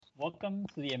Welcome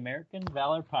to the American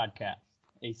Valor Podcast,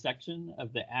 a section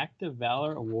of the Act of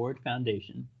Valor Award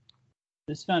Foundation.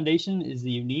 This foundation is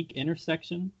the unique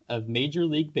intersection of Major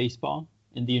League Baseball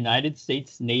and the United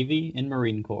States Navy and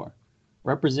Marine Corps,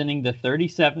 representing the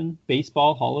 37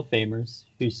 Baseball Hall of Famers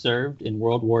who served in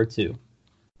World War II,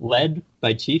 led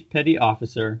by Chief Petty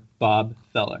Officer Bob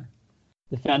Feller.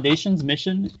 The foundation's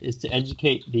mission is to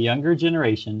educate the younger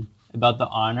generation about the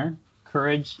honor,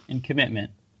 courage, and commitment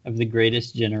of the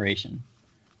greatest generation.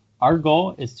 Our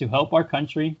goal is to help our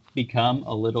country become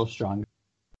a little stronger.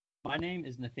 My name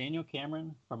is Nathaniel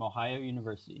Cameron from Ohio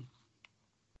University.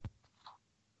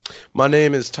 My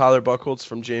name is Tyler Buchholz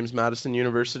from James Madison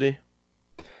University.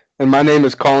 And my name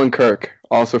is Colin Kirk,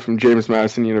 also from James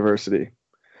Madison University.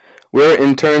 We're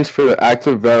interns for the Act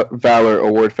of Valor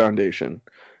Award Foundation,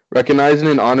 recognizing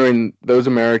and honoring those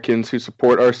Americans who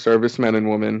support our servicemen and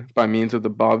women by means of the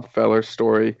Bob Feller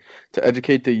story to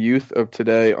educate the youth of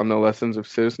today on the lessons of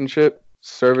citizenship,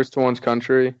 service to one's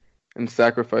country, and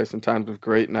sacrifice in times of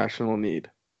great national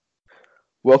need.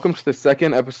 Welcome to the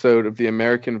second episode of the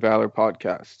American Valor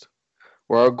Podcast,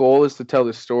 where our goal is to tell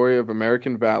the story of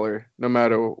American valor no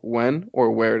matter when or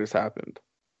where it has happened.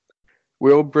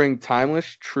 We'll bring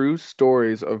timeless, true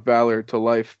stories of valor to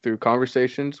life through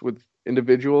conversations with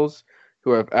individuals who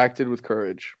have acted with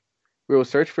courage. We will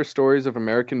search for stories of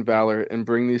American valor and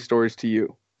bring these stories to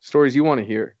you, stories you want to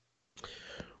hear.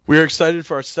 We are excited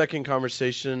for our second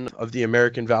conversation of the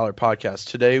American Valor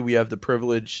Podcast. Today we have the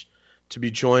privilege to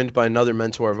be joined by another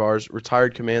mentor of ours,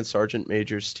 retired Command Sergeant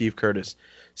Major Steve Curtis.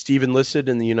 Steve enlisted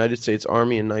in the United States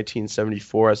Army in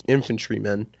 1974 as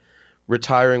infantryman,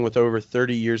 retiring with over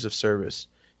 30 years of service.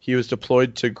 He was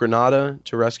deployed to Grenada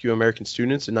to rescue American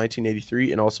students in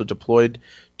 1983 and also deployed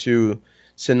to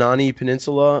Sinai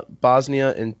Peninsula,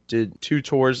 Bosnia, and did 2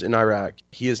 tours in Iraq.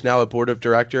 He is now a Board of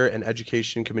Director and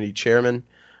Education Committee Chairman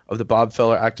of the Bob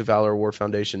Feller Act of Valor Award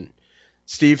Foundation.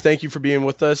 Steve, thank you for being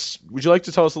with us. Would you like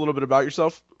to tell us a little bit about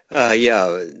yourself?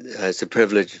 It's a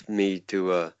privilege for me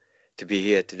to be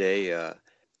here today.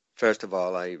 First of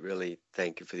all, I really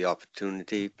thank you for the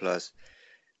opportunity. Plus,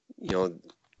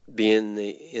 being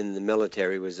in the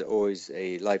military was always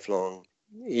a lifelong.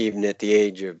 Even at the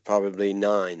age of probably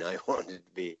 9, I wanted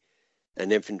to be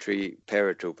an infantry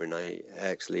paratrooper, and I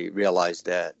actually realized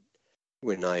that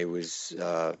when I was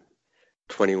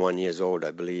 21 years old,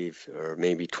 I believe, or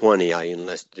maybe 20. I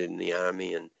enlisted in the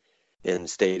Army and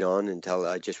stayed on until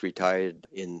I just retired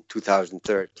in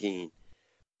 2013.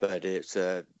 But it's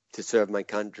to serve my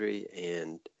country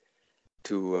and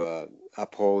to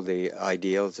uphold the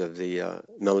ideals of the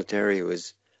military. It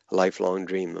was a lifelong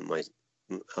dream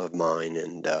of mine,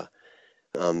 and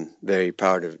I'm very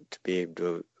proud to be able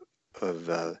to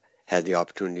have had the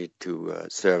opportunity to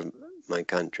serve my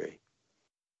country.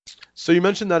 So you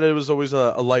mentioned that it was always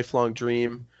a lifelong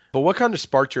dream, but what kind of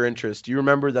sparked your interest? Do you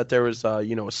remember that there was a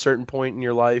certain point in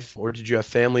your life, or did you have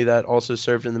family that also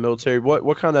served in the military?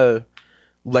 What kind of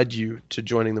led you to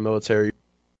joining the military?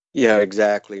 Yeah,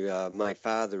 exactly. My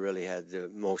father really had the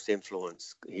most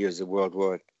influence. He was a World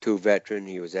War II veteran.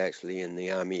 He was actually in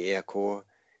the Army Air Corps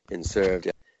and served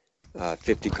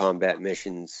 50 combat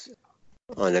missions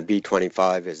on a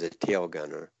B-25 as a tail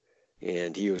gunner.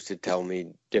 And he used to tell me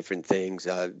different things.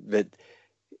 But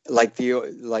like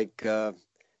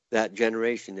that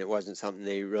generation, it wasn't something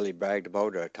they really bragged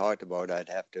about or talked about. I'd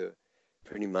have to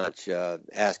pretty much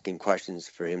asking questions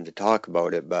for him to talk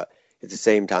about it. But at the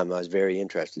same time, I was very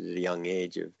interested at a young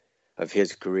age of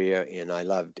his career, and I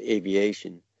loved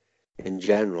aviation in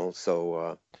general.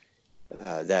 So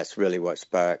that's really what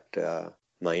sparked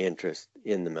my interest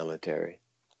in the military.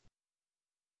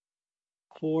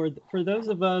 For those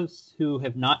of us who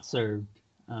have not served,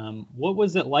 what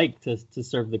was it like to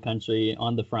serve the country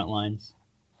on the front lines?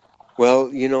 Well,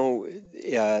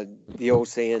 the old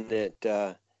saying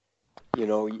that,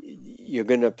 you're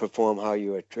going to perform how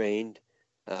you are trained.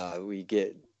 We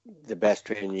get the best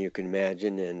training you can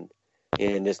imagine, and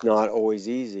it's not always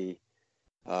easy,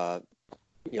 going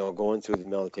through the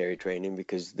military training,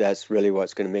 because that's really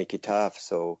what's going to make you tough.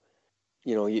 So,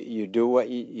 you do what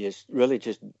you really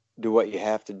just do what you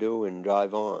have to do and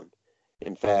drive on.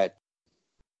 In fact,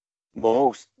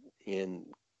 most, and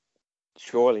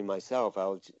surely myself,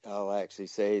 I'll actually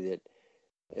say that,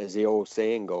 as the old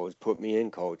saying goes, put me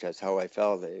in, coach. That's how I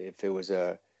felt. If it was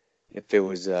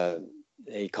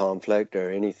a conflict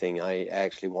or anything, I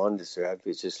actually wanted to serve.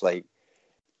 It's just like,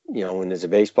 when there's a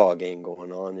baseball game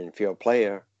going on, and if you're a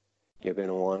player, you're going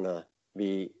to want to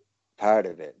be part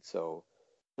of it. So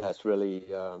that's really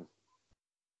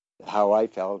how I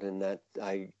felt, and that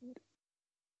I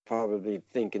probably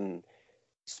thinking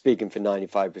speaking for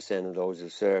 95% of those who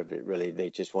served, they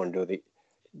just want to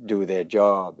do their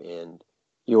job. And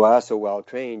you are so well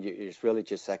trained, it's really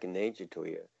just second nature to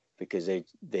you, because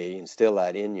they instill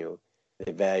that in you,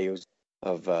 the values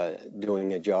of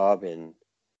doing a job and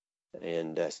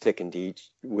sticking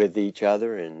with each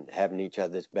other and having each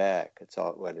other's back. It's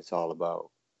all what it's all about.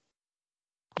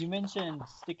 You mentioned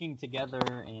sticking together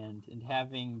and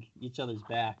having each other's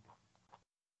back.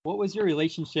 What was your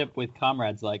relationship with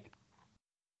comrades like?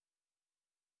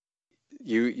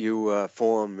 You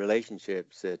form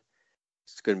relationships that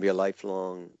it's going to be a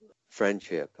lifelong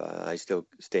friendship. I still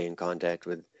stay in contact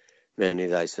with many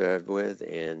that I served with,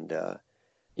 and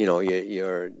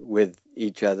you're with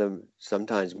each other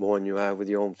sometimes more than you are with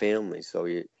your own family. So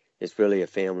it's really a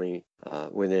family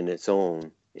within its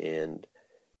own. And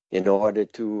in order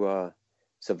to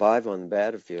survive on the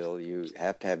battlefield, you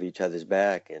have to have each other's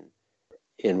back.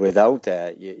 And without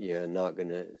that, you're not going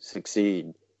to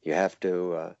succeed. You have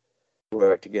to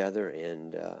work together,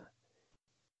 and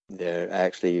they're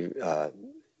actually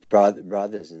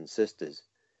brothers and sisters.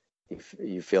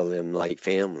 You feel them like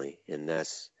family, and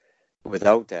that's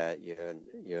without that,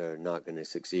 you're not going to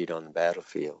succeed on the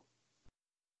battlefield.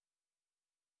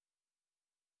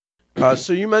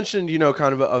 So you mentioned,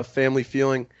 kind of a family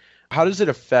feeling. How does it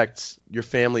affect your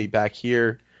family back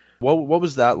here? What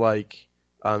was that like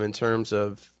in terms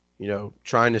of,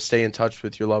 trying to stay in touch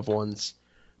with your loved ones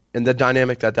and the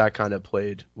dynamic that kind of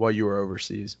played while you were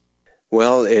overseas?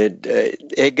 Well,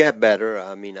 it got better.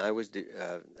 I mean,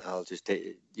 I'll just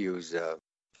use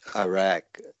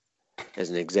Iraq as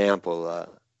an example.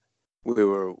 We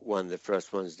were one of the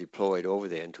first ones deployed over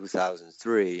there in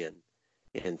 2003,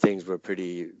 and things were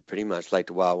pretty much like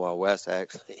the Wild Wild West,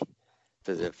 actually,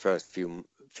 for the first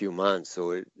few months.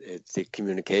 So the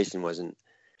communication wasn't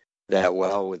that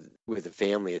well with the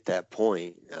family at that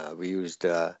point. We used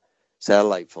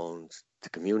satellite phones to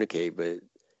communicate, but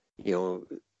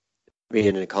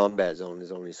being in a combat zone,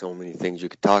 there's only so many things you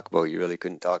could talk about. You really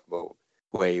couldn't talk about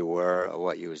where you were or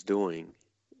what you was doing.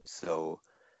 So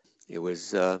it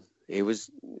was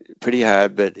pretty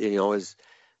hard, but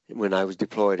when I was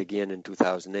deployed again in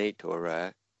 2008 to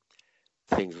Iraq,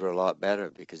 things were a lot better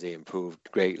because they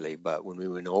improved greatly. But when we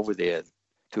went over there,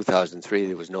 2003,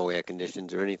 there was no air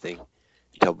conditions or anything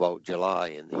until about July,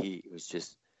 and the heat was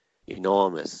just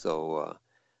enormous. So,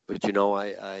 but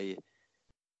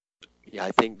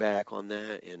I think back on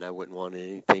that, and I wouldn't want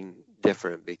anything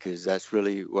different because that's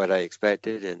really what I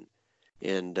expected,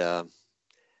 and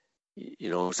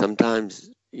sometimes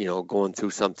going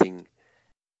through something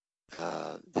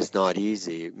that's not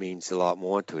easy, it means a lot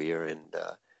more to you,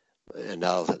 and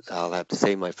I'll have to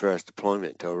say my first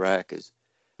deployment to Iraq is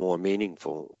more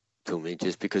meaningful to me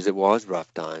just because it was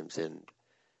rough times, and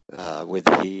with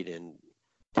the heat and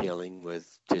dealing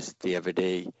with just the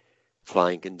everyday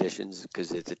flying conditions,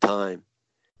 because at the time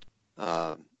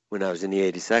when I was in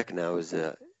the 82nd, I was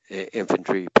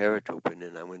infantry paratrooper,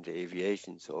 and I went to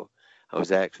aviation, so I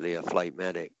was actually a flight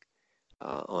medic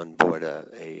on board a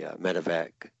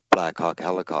medevac Black Hawk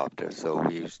helicopter. So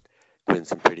we used to go in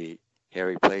some pretty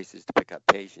hairy places to pick up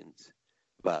patients.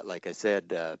 But like I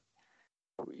said,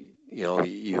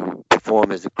 you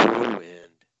perform as a crew,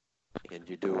 and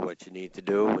you do what you need to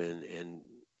do,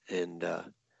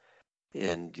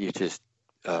 and you just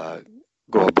go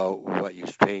about what you're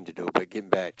trained to do. But getting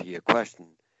back to your question,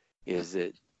 is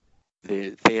that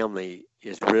the family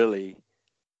is really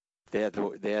they're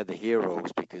the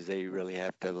heroes, because they really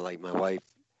have to, like my wife,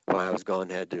 while I was gone,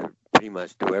 had to pretty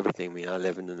much do everything. I mean, I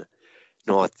live in the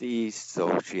Northeast,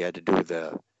 so she had to do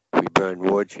we burned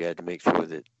wood. She had to make sure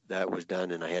that was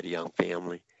done, and I had a young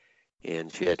family,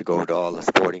 and she had to go to all the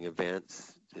sporting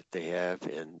events that they have,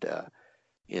 and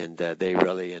they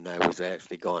really, and I was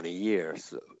actually gone a year,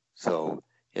 so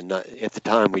and at the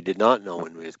time we did not know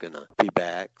when we was gonna be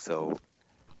back, so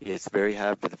it's very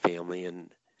hard for the family. And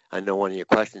I know one of your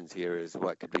questions here is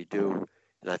what could we do,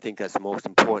 and I think that's the most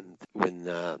important when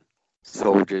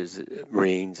soldiers,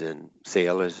 Marines, and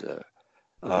sailors,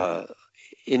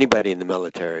 anybody in the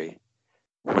military,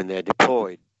 when they're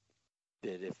deployed,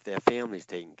 that if their family's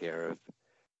taken care of,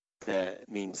 that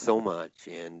means so much,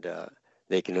 and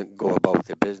they can go about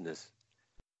their business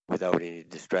without any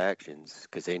distractions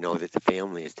because they know that the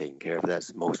family is taken care of. That's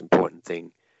the most important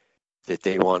thing that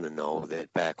they want to know,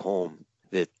 that back home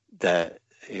that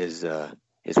is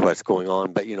what's going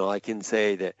on. But I can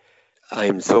say that I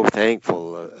am so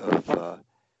thankful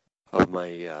of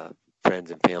my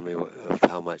friends and family, of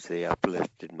how much they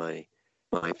uplifted my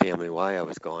family while I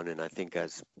was gone, and I think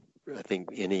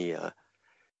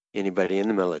anybody in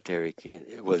the military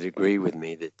would agree with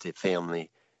me that the family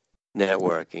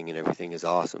networking and everything is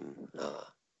awesome.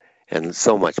 and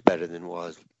so much better than it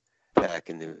was back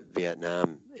in the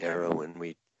Vietnam era when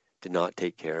we did not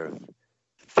take care of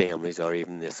families or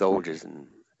even the soldiers and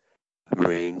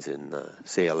Marines and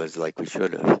sailors like we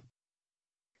should have.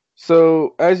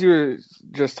 So, as you were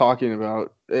just talking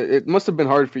about, it must have been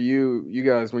hard for you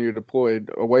guys when you're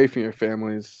deployed away from your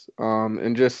families,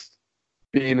 and just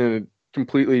being in a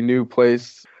completely new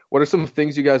place. What are some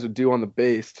things you guys would do on the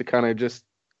base to kind of just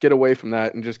get away from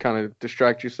that and just kind of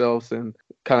distract yourselves and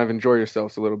kind of enjoy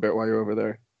yourselves a little bit while you're over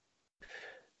there?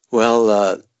 Well,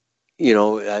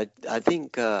 I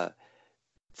think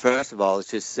first of all,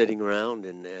 it's just sitting around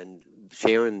and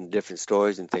sharing different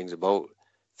stories and things about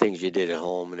things you did at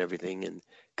home and everything. And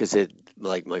because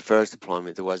like my first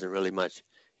deployment, there wasn't really much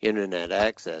internet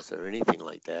access or anything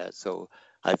like that. So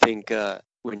I think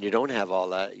when you don't have all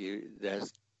that,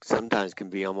 there's sometimes can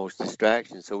be almost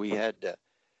distraction. So we had to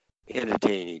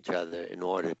entertain each other in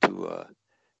order to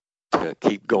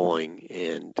keep going,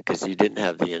 and because you didn't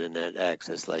have the internet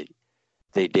access like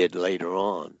they did later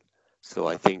on. So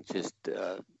I think just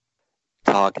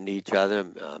talking to each other,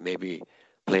 maybe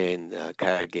playing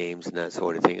card games and that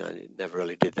sort of thing. I never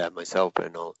really did that myself, but I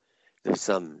know there's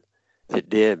some that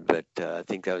did. But I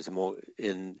think that was more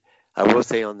in. I will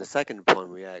say on the second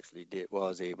deployment we actually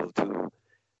was able to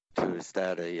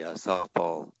start a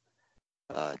softball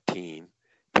team,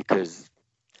 because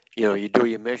you do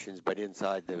your missions, but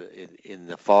inside in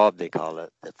the FOB they call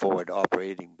it, the forward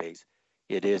operating base,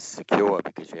 it is secure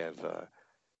because you have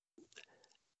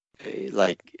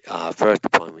first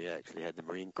deployment we actually had the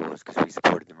Marine Corps because we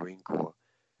supported the Marine Corps.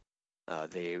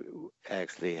 They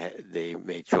actually they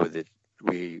made sure that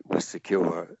we were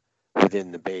secure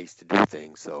within the base to do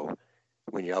things. So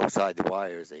when you're outside the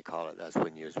wires, they call it, that's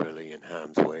when you're really in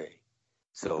harm's way.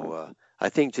 So I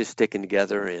think just sticking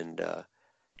together and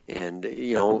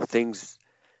things,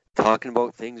 talking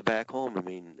about things back home. I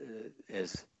mean,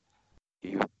 as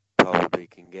you probably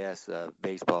can guess,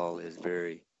 baseball is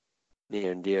very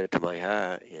near and dear to my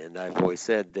heart, and I've always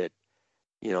said that,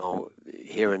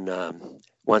 here in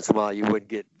once in a while you would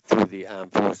get through the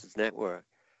Armed Forces Network,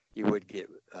 you would get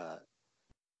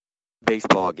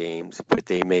baseball games, but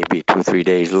they may be 2 or 3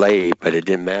 days late, but it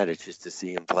didn't matter, just to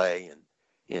see them play,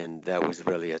 and that was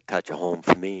really a touch of home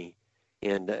for me.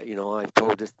 And I've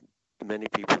told this to many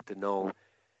people to know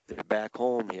that back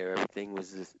home here, everything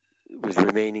was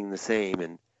remaining the same,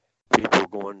 and people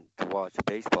going to watch a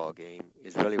baseball game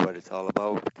is really what it's all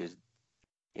about, because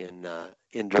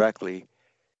indirectly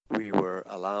we were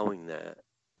allowing that,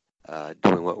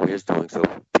 doing what we was doing, so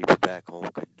people back home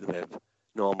could live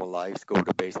normal lives, go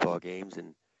to baseball games,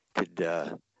 and could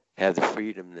have the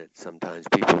freedom that sometimes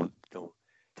people don't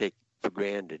take for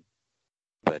granted.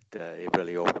 But it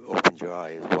really opens your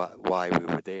eyes why we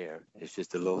were there. It's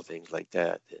just the little things like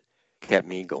that that kept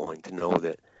me going, to know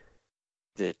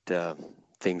that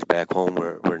things back home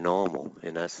were normal,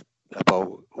 and that's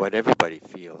about what everybody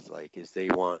feels like, is they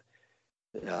want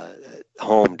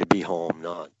home to be home,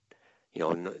 not,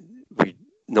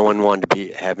 no one wanted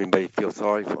to have anybody feel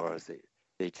sorry for us.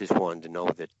 They just wanted to know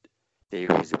that they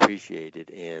was appreciated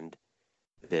and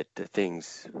that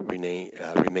things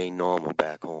remain normal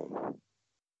back home.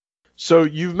 So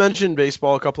you've mentioned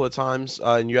baseball a couple of times,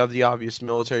 and you have the obvious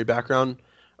military background.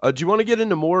 Do you want to get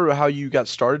into more about how you got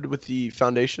started with the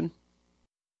foundation?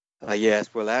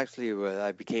 Yes, well, actually,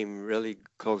 I became really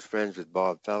close friends with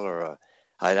Bob Feller.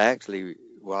 I'd actually,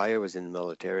 while I was in the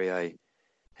military,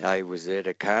 I was at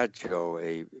a card show,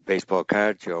 a baseball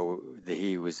card show.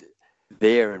 He was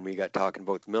there, and we got talking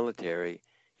about the military,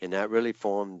 and that really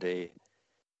formed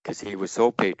because he was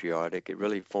so patriotic, it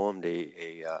really formed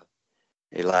a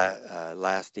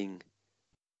lasting,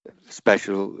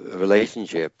 special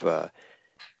relationship.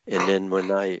 And then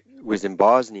when I was in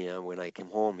Bosnia, when I came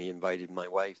home, he invited my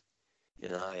wife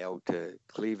and I out to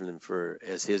Cleveland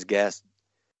as his guest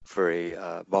for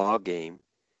a ball game,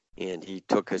 and he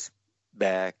took us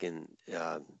back in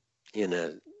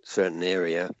a certain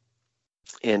area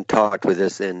and talked with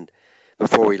us. And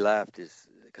before we left, is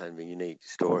kind of a unique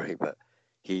story, but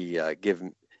he gave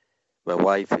my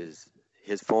wife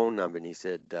his phone number, and he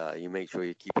said, "You make sure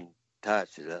you keep in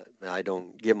touch." I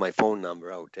don't give my phone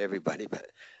number out to everybody, but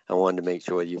I wanted to make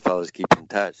sure you fellas keep in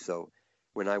touch. So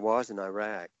when I was in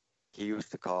Iraq, he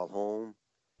used to call home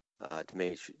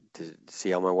to see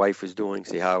how my wife was doing,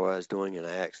 see how I was doing, and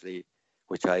I actually,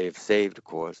 which I have saved, of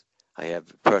course, I have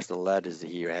personal letters that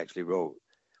he actually wrote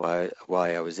while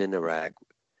I was in Iraq,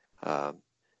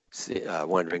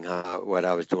 wondering what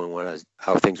I was doing,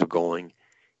 how things were going,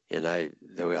 and I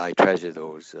treasure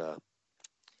those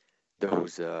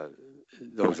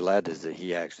letters that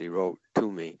he actually wrote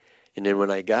to me. And then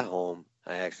when I got home,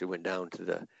 I actually went down to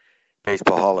the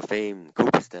Baseball Hall of Fame in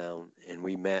Cooperstown, and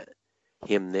we met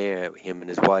him there, him and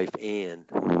his wife Ann,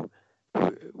 who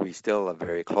we still are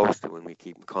very close to and we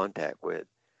keep in contact with.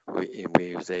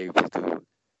 We was able to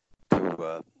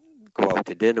go out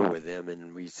to dinner with them,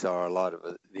 and we saw a lot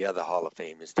of the other Hall of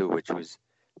Famers too, which was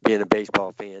being a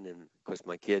baseball fan, and of course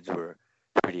my kids were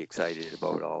pretty excited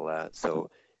about all that.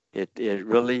 So it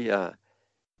really,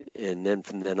 and then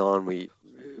from then on we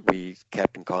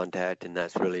kept in contact, and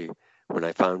that's really when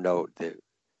I found out that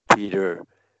Peter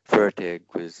Fertig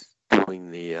was doing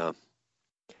the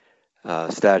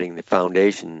starting the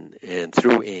foundation, and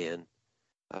through Ann,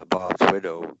 Bob's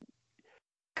widow,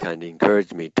 kind of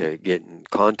encouraged me to get in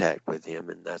contact with him,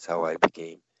 and that's how I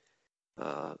became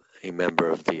a member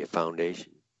of the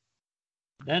foundation.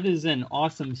 That is an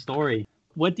awesome story.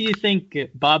 What do you think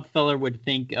Bob Feller would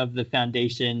think of the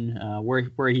foundation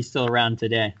where he's still around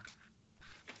today?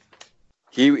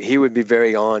 He would be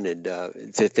very honored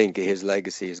to think his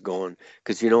legacy is going,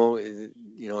 because you know,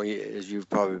 as you've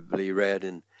probably read,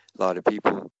 and a lot of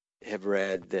people have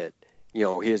read, that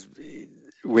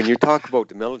when you talk about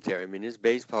the military, I mean, his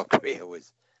baseball career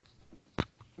was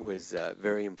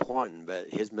very important, but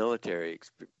his military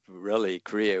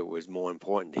career was more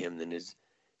important to him than his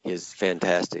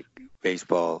fantastic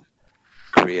baseball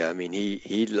career. I mean,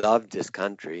 he loved this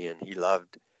country, and he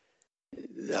loved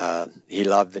the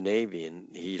Navy, and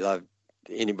he loved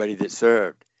anybody that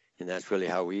served, and that's really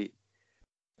how we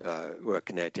were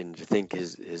connected. And to think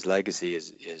his legacy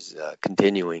is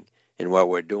continuing in what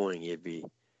we're doing, he'd be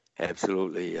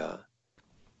absolutely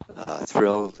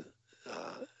thrilled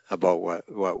about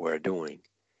what we're doing,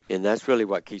 and that's really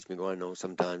what keeps me going. I know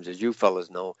sometimes, as you fellas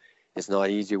know, it's not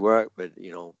easy work, but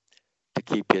to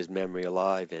keep his memory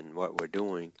alive and what we're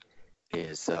doing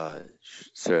is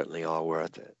certainly all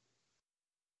worth it.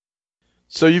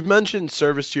 So you've mentioned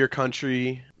service to your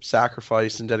country,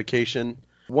 sacrifice, and dedication.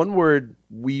 One word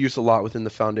we use a lot within the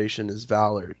foundation is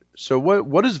valor. So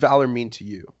what does valor mean to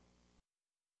you?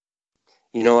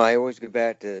 I always go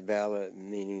back to valor,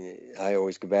 meaning I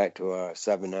always go back to our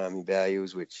 7 Army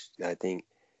values, which I think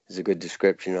is a good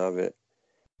description of it,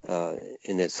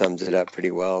 and it sums it up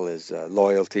pretty well, is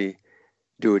loyalty,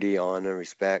 duty, honor,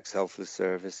 respect, selfless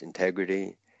service,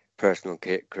 integrity, personal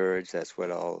courage. That's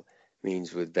what all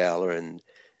means with valor, and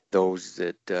those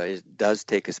that it does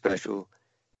take a special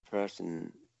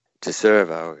person to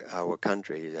serve our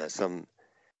country. Some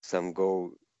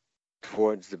go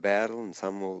towards the battle, and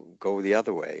some will go the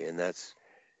other way, and that's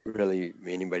really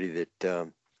anybody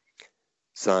that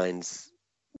signs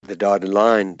the dotted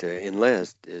line to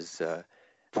enlist is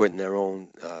putting their own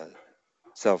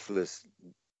selfless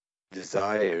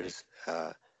desires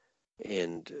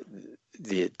and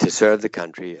to serve the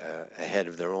country ahead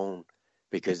of their own,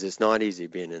 because it's not easy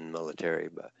being in the military,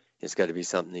 but it's got to be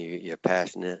something you're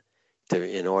passionate to.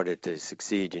 In order to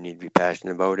succeed, you need to be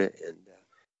passionate about it, and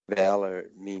valor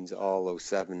means all those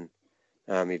 7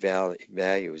 Army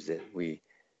values that we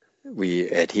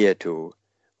adhere to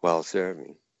while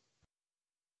serving.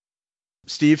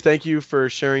 Steve, thank you for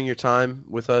sharing your time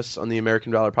with us on the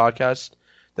American Valor Podcast.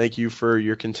 Thank you for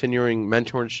your continuing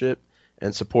mentorship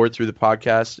and support through the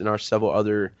podcast and our several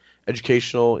other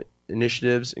educational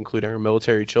initiatives, including our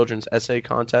military children's essay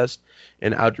contest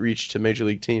and outreach to major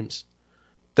league teams.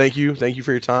 Thank you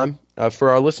for your time. For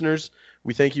our listeners,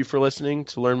 we thank you for listening.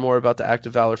 To learn more about the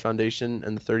Active Valor Foundation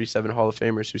and the 37 Hall of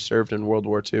Famers who served in World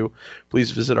War II,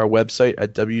 please visit our website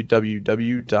at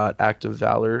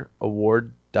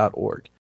www.activevaloraward.org.